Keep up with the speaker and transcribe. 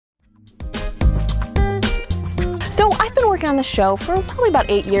So I've been working on the show for probably about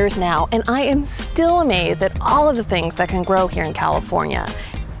 8 years now, and I am still amazed at all of the things that can grow here in California,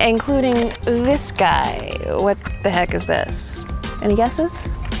 including this guy. What the heck is this? Any guesses?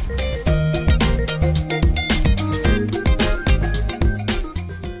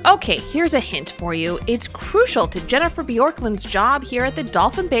 Okay, here's a hint for you. It's crucial to Jennifer Bjorklund's job here at the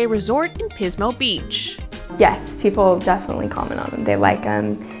Dolphin Bay Resort in Pismo Beach. Yes, people definitely comment on them. They like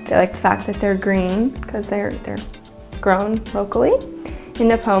them. They like the fact that they're green because they're grown locally in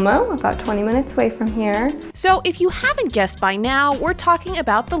Nipomo, about 20 minutes away from here. So if you haven't guessed by now, we're talking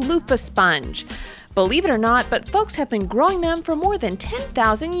about the Luffa sponge. Believe it or not, but folks have been growing them for more than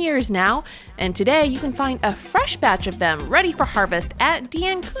 10,000 years now, and today you can find a fresh batch of them ready for harvest at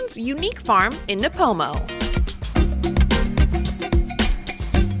Deanne Kuhn's unique farm in Nipomo.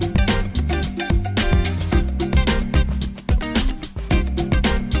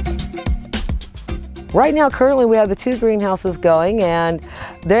 Right now, currently, we have the 2 greenhouses going, and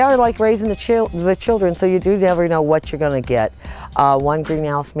they are like raising the children, so you do never know what you're going to get. One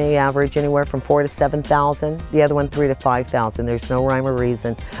greenhouse may average anywhere from 4,000 to 7,000, the other one 3,000 to 5,000. There's no rhyme or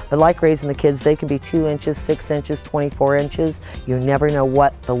reason. But like raising the kids, they can be 2 inches, 6 inches, 24 inches. You never know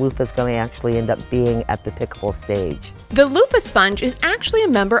what the Luffa is going to actually end up being at the pickable stage. The Luffa sponge is actually a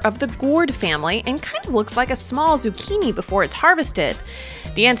member of the gourd family and kind of looks like a small zucchini before it's harvested.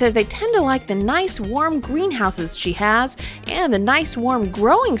 Deanne says they tend to like the nice warm greenhouses she has and the nice warm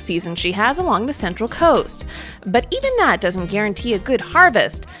growing season she has along the Central Coast. But even that doesn't guarantee a good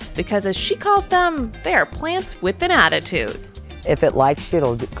harvest because, as she calls them, they are plants with an attitude. If it likes you,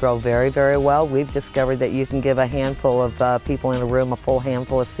 it'll grow very, very well. We've discovered that you can give a handful of people in a room a full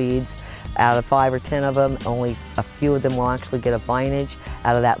handful of seeds. Out of 5 or 10 of them, only a few of them will actually get a vinage.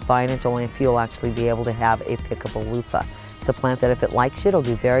 Out of that vinage, only a few will actually be able to have a pickable Luffa. It's a plant that if it likes you, it'll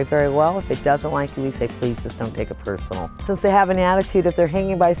do very, very well. If it doesn't like you, we say, please just don't take it personal. Since they have an attitude, if they're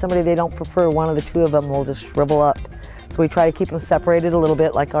hanging by somebody they don't prefer, one of the 2 of them will just shrivel up. So we try to keep them separated a little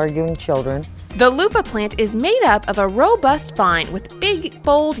bit, like arguing children. The Luffa plant is made up of a robust vine with big,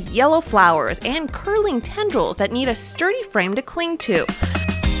 bold yellow flowers and curling tendrils that need a sturdy frame to cling to.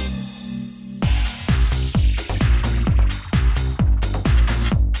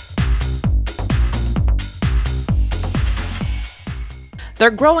 Their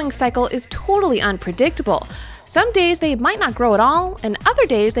growing cycle is totally unpredictable. Some days they might not grow at all, and other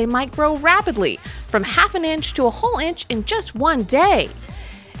days they might grow rapidly, from ½ an inch to a whole inch in just one day.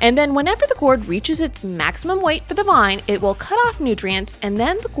 And then whenever the gourd reaches its maximum weight for the vine, it will cut off nutrients, and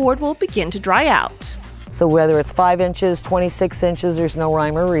then the gourd will begin to dry out. So whether it's 5 inches, 26 inches, there's no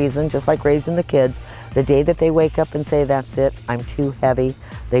rhyme or reason, just like raising the kids. The day that they wake up and say, that's it, I'm too heavy,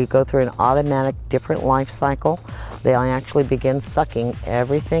 they go through an automatic different life cycle. They'll actually begin sucking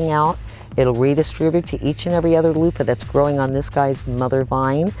everything out. It'll redistribute to each and every other Luffa that's growing on this guy's mother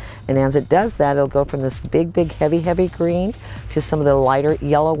vine. And as it does that, it'll go from this big, big, heavy, heavy green to some of the lighter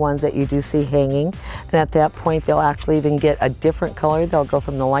yellow ones that you do see hanging. And at that point, they'll actually even get a different color. They'll go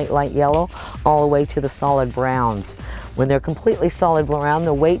from the light, light yellow all the way to the solid browns. When they're completely solid brown,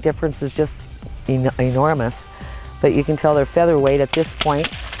 the weight difference is just enormous. But you can tell they're featherweight at this point.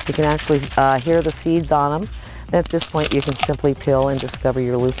 You can actually hear the seeds on them. And at this point, you can simply peel and discover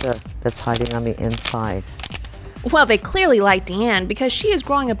your Luffa that's hiding on the inside. Well, they clearly like Deanne because she is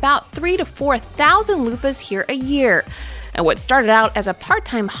growing about 3,000 to 4,000 Luffas here a year. And what started out as a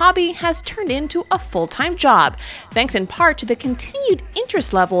part-time hobby has turned into a full-time job, thanks in part to the continued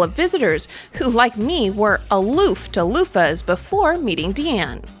interest level of visitors who, like me, were aloof to Luffas before meeting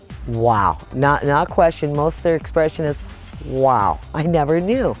Deanne. Wow, not a question. Most of their expression is, wow, I never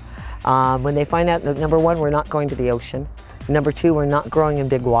knew. When they find out that, number 1, we're not going to the ocean. Number 2, we're not growing in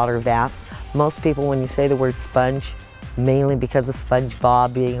big water vats. Most people, when you say the word sponge, mainly because of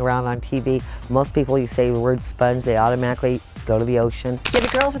SpongeBob being around on TV, most people, you say the word sponge, they automatically go to the ocean. Yeah,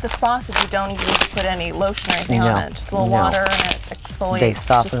 the girls at the spa said you don't even need to put any lotion or anything on it. Just a little water and it exfoliates. They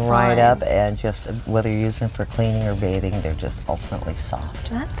soften right up, and just whether you're using it for cleaning or bathing, they're just ultimately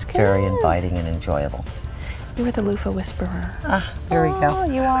soft. That's good. Very inviting and enjoyable. You were the Luffa whisperer. There we go. Oh,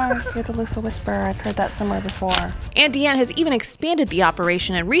 you are. You're the Luffa whisperer. I've heard that somewhere before. And Deanne has even expanded the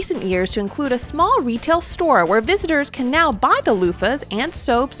operation in recent years to include a small retail store where visitors can now buy the Luffas and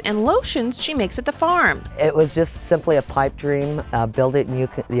soaps and lotions she makes at the farm. It was just simply a pipe dream. Build it and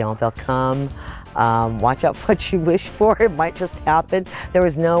they'll come. Watch out what you wish for. It might just happen. There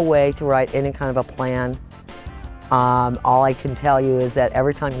was no way to write any kind of a plan. All I can tell you is that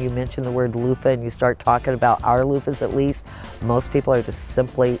every time you mention the word Luffa and you start talking about our Luffas at least, most people are just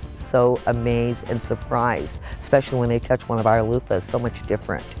simply so amazed and surprised, especially when they touch one of our Luffas, so much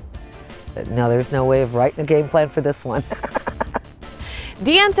different. No, there's no way of writing a game plan for this one.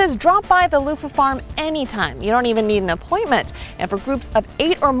 Deanne says drop by the Luffa farm anytime. You don't even need an appointment. And for groups of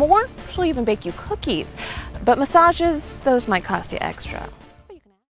 8 or more, she'll even bake you cookies. But massages, those might cost you extra.